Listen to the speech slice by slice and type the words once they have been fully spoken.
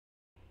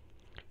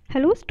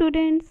Hello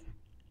students,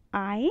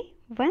 I,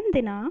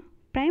 Vandana,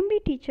 primary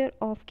teacher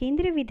of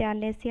Kendriya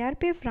Vidyalaya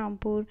CRPF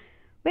Rampur,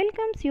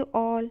 welcomes you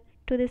all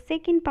to the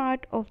second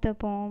part of the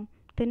poem,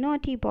 The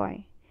Naughty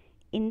Boy.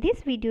 In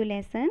this video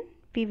lesson,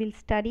 we will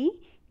study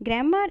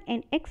grammar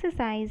and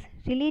exercise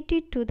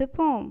related to the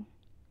poem.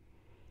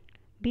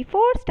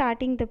 Before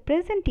starting the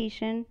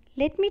presentation,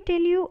 let me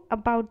tell you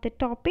about the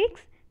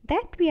topics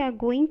that we are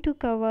going to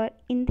cover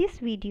in this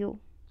video.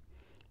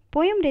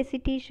 Poem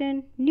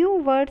recitation, new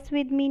words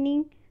with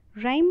meaning,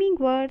 rhyming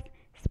words,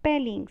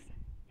 spellings.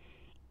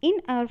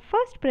 In our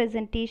first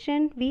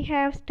presentation, we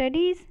have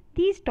studied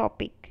these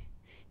topics.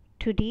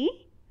 Today,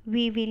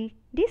 we will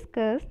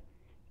discuss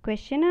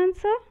question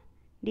answer,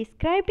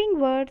 describing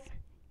words,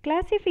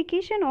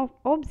 classification of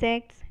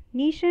objects,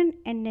 nation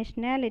and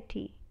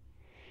nationality.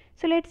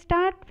 So let's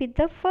start with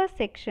the first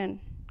section,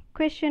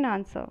 question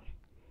answer.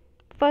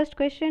 First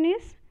question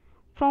is,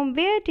 from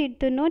where did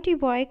the naughty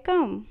boy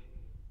come?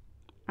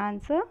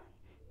 Answer,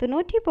 the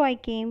naughty boy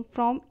came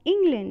from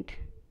England.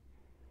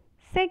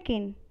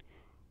 Second,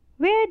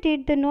 where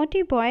did the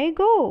naughty boy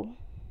go?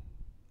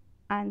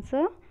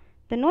 Answer,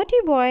 the naughty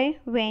boy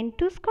went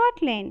to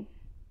Scotland.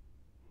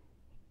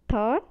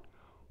 Third,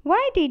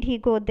 why did he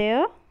go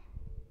there?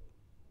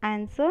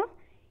 Answer,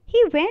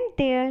 he went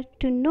there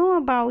to know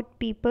about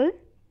people,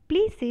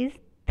 places,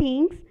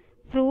 things,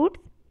 fruits,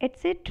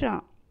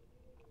 etc.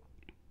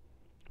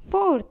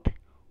 Fourth,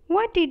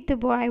 what did the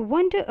boy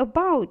wonder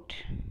about?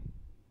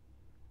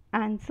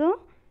 Answer,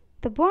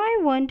 the boy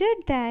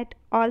wondered that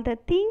all the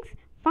things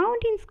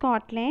found in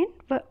Scotland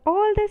were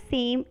all the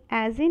same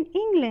as in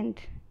England.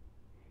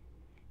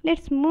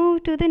 Let's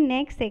move to the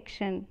next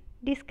section,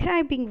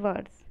 describing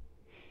words.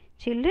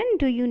 Children,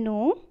 do you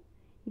know?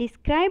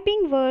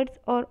 Describing words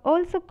are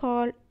also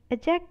called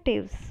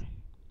adjectives.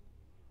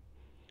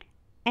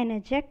 An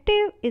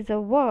adjective is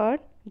a word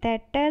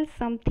that tells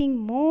something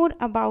more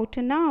about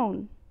a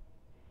noun.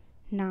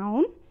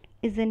 Noun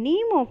is the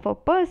name of a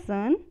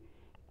person,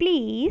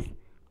 place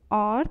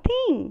or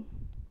thing.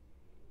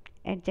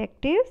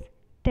 Adjectives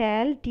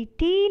tell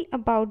detail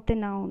about the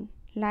noun,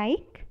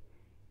 like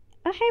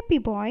a happy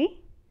boy,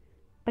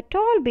 a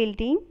tall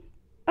building,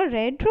 a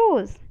red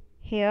rose.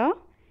 Here,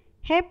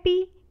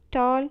 happy,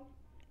 tall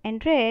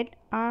and red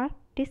are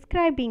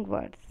describing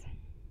words.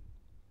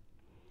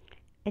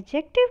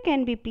 Adjective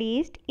can be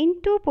placed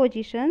in two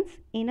positions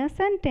in a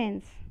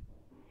sentence.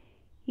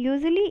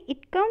 Usually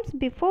it comes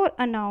before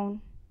a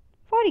noun.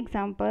 For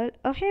example,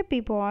 a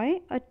happy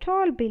boy, a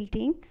tall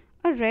building,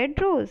 a red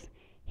rose.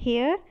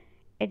 Here,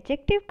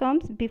 adjective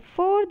comes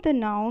before the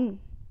noun.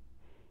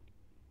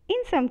 In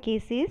some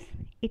cases,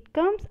 it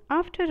comes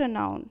after a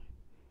noun.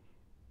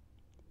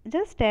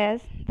 Just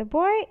as the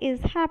boy is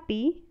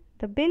happy,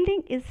 the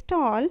building is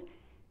tall,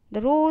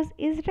 the rose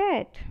is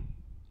red.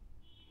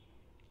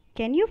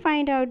 Can you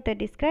find out the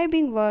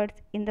describing words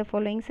in the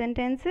following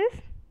sentences?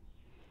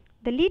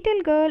 The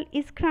little girl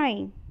is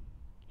crying.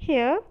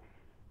 Here,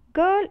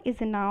 girl is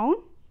a noun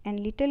and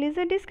little is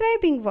a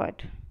describing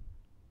word.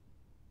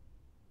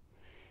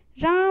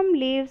 Ram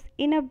lives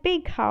in a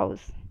big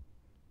house.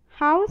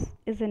 House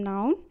is a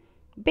noun,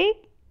 big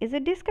is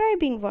a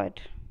describing word.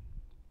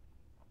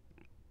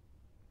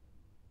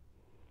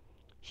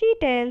 She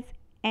tells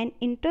an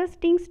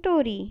interesting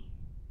story.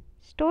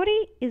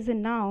 Story is a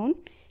noun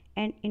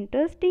and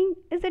interesting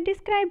is a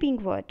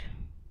describing word.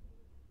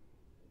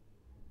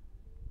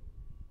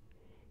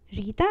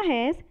 Rita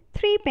has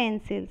 3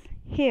 pencils.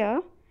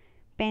 Here,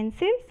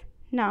 pencils,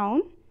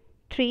 noun,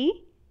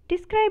 3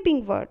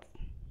 describing words.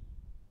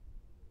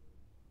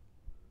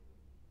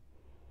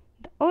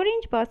 The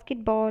orange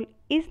basketball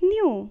is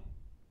new.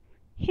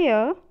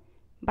 Here,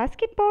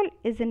 basketball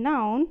is a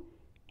noun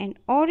and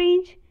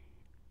orange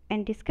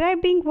and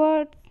describing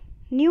words,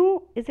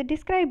 new is a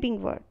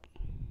describing word.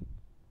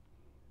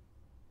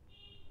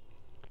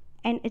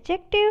 And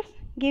adjectives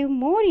give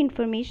more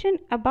information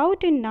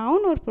about a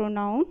noun or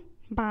pronoun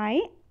by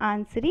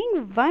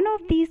answering one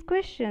of these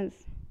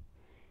questions.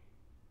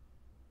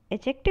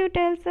 Adjective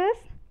tells us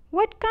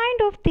what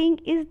kind of thing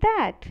is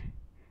that.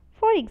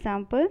 For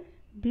example,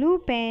 blue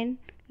pen,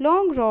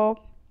 long robe,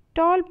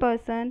 tall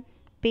person,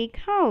 big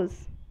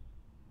house.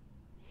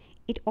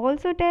 It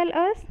also tells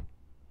us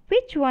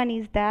which one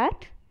is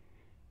that.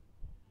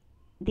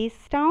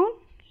 This town,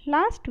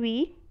 last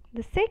week,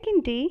 the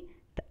second day,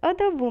 the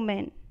other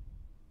woman.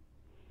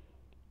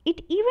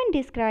 It even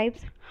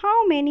describes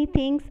how many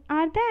things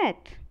are that.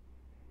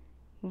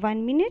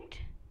 1 minute,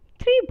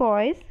 3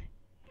 boys,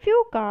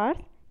 few cars,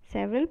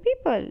 several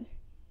people.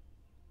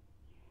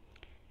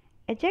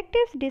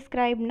 Adjectives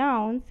describe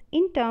nouns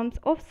in terms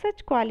of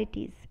such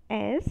qualities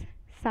as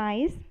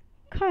size,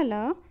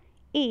 color,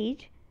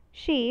 age,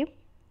 shape,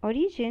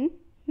 origin,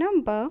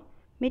 number,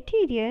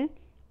 material,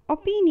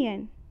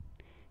 opinion.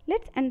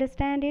 Let's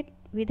understand it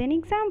with an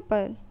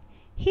example.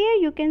 Here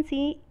you can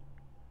see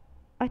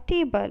a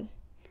table.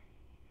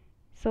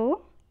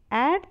 So,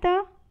 add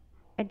the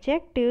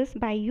adjectives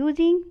by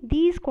using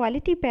these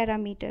quality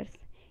parameters.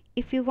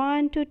 If you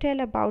want to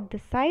tell about the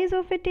size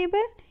of a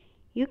table,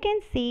 you can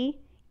say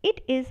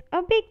it is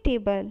a big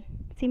table.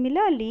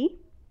 Similarly,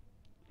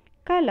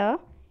 color,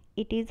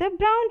 it is a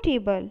brown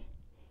table.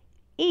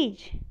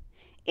 Age,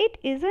 it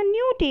is a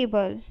new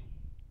table.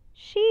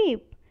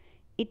 Shape,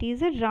 it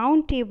is a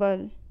round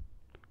table.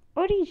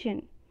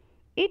 Origin,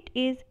 it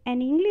is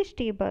an English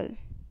table.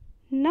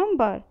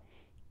 Number,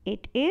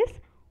 it is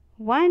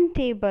one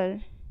table.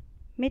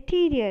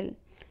 Material,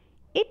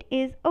 it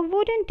is a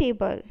wooden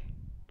table.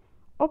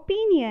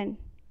 Opinion,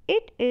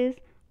 it is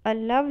a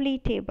lovely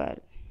table.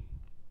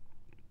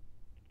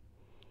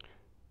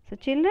 So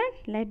children,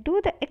 let's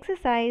do the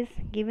exercise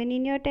given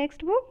in your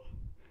textbook.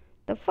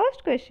 The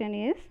first question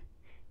is,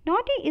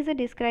 naughty is a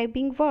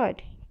describing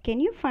word. Can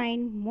you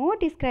find more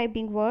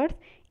describing words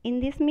in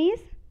this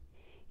maze?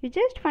 You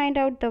just find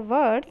out the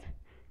words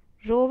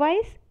row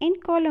wise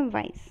and column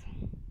wise.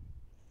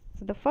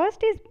 So the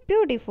first is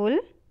beautiful.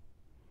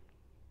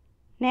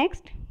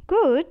 Next,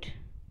 good.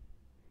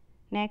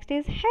 Next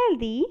is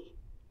healthy.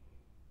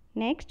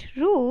 Next,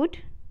 rude.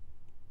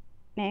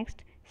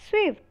 Next,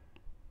 swift.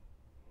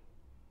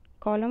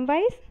 Column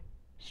wise,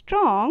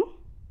 strong,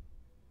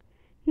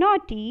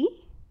 naughty,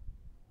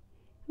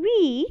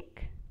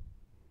 weak,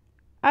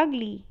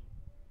 ugly.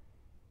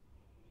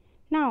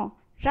 Now,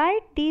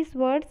 write these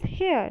words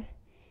here.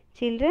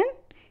 Children,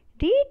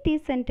 read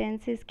these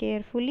sentences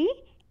carefully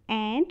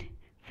and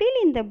fill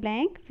in the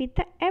blank with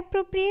the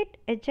appropriate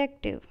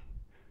adjective.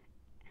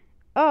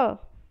 A.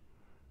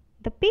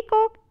 The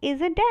peacock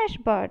is a dash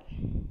bird.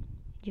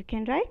 You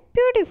can write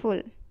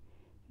beautiful.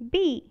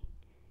 B.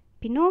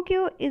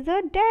 Pinocchio is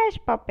a dash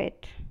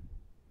puppet.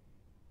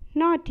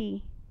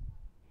 Naughty.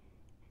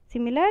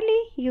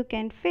 Similarly, you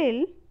can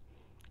fill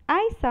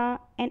I saw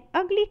an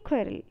ugly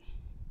squirrel.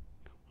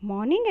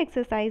 Morning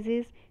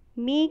exercises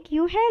make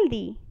you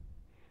healthy.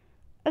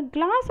 A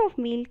glass of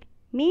milk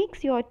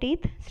makes your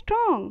teeth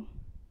strong.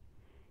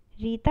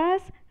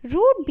 Rita's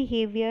rude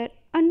behavior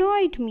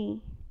annoyed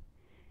me.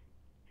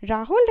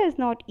 Rahul does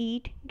not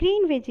eat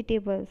green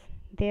vegetables.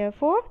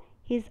 Therefore,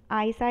 his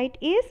eyesight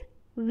is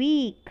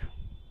weak.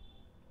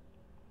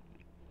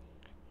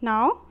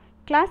 Now,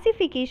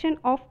 classification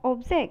of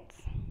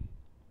objects.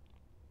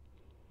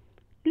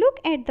 Look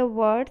at the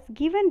words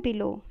given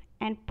below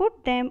and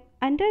put them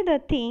under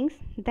the things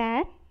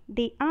that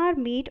they are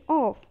made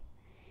of.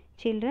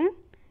 Children,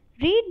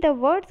 read the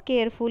words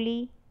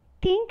carefully.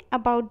 Think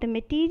about the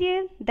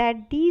material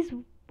that these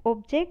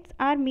objects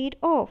are made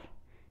of.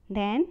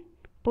 Then,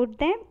 put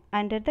them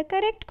under the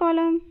correct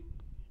column.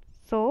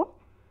 So,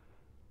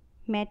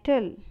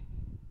 metal.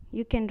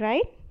 You can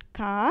write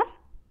car,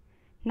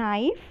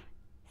 knife,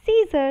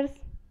 scissors.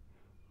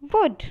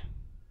 Wood,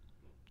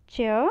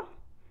 chair,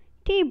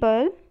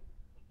 table,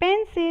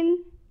 pencil.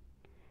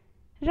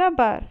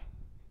 Rubber,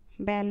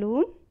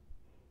 balloon,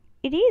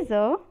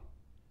 eraser,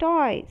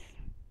 toys.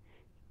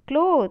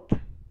 Cloth,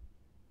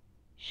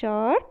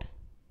 shirt,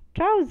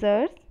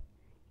 trousers,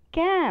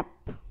 cap.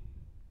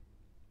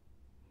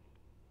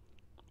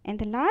 And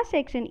the last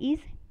section is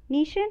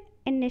nation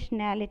and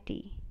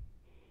nationality.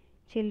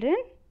 Children,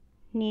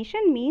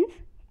 nation means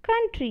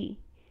country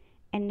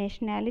and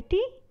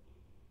nationality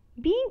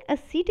being a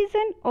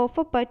citizen of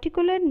a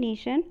particular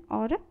nation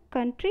or a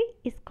country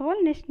is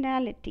called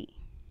nationality.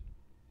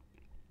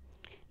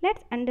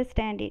 Let's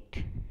understand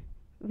it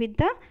with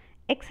the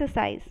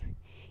exercise.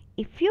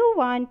 If you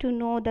want to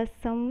know the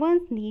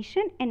someone's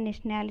nation and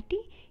nationality,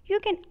 you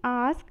can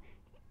ask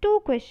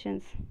two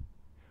questions.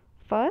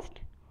 First,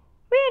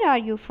 where are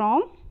you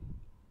from?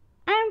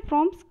 I am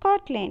from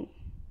Scotland.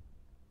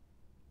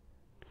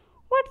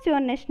 What's your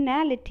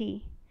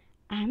nationality?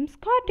 I am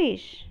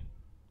Scottish.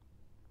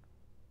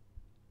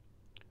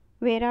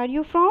 Where are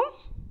you from?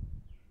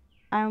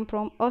 I am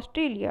from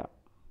Australia.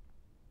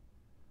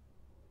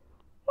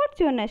 What's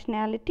your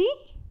nationality?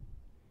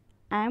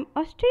 I am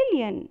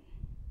Australian.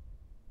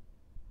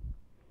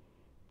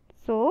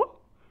 So,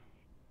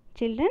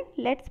 children,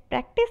 let's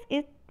practice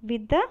it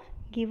with the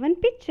given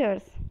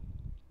pictures.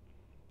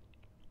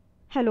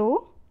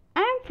 Hello,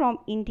 I am from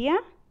India.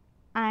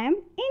 I am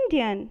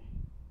Indian.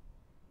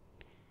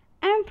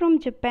 I am from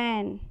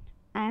Japan.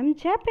 I am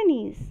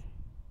Japanese.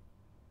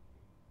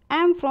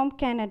 I am from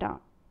Canada.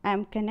 I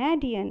am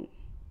Canadian.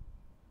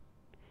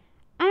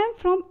 I am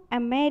from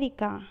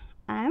America.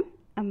 I am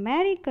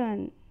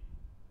American.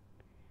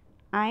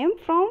 I am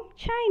from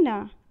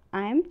China.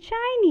 I am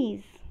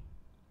Chinese.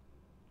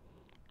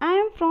 I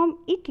am from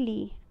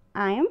Italy.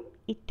 I am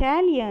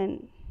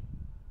Italian.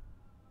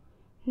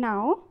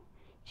 Now,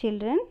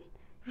 children,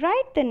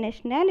 write the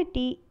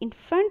nationality in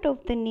front of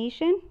the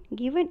nation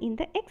given in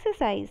the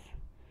exercise.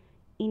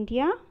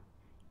 India,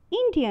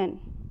 Indian.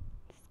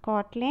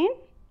 Scotland,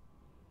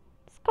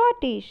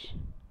 Scottish.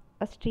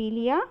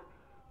 Australia,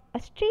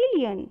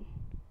 Australian.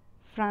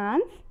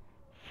 France,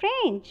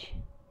 French.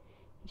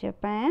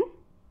 Japan,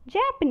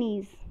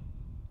 Japanese.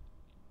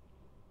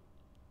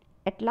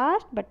 At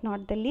last but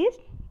not the least,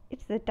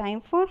 it's the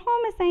time for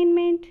home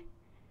assignment.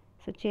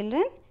 So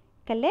children,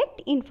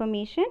 collect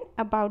information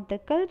about the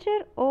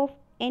culture of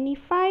any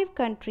 5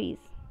 countries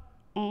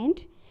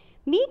and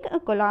Make a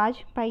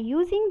collage by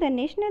using the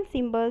national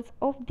symbols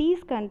of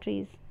these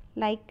countries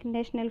like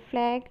national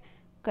flag,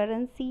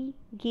 currency,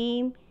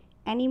 game,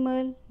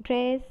 animal,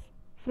 dress,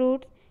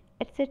 fruits,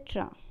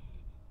 etc.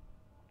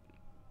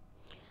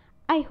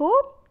 I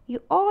hope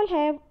you all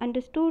have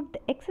understood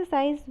the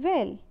exercise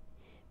well.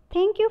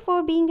 Thank you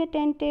for being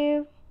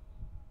attentive.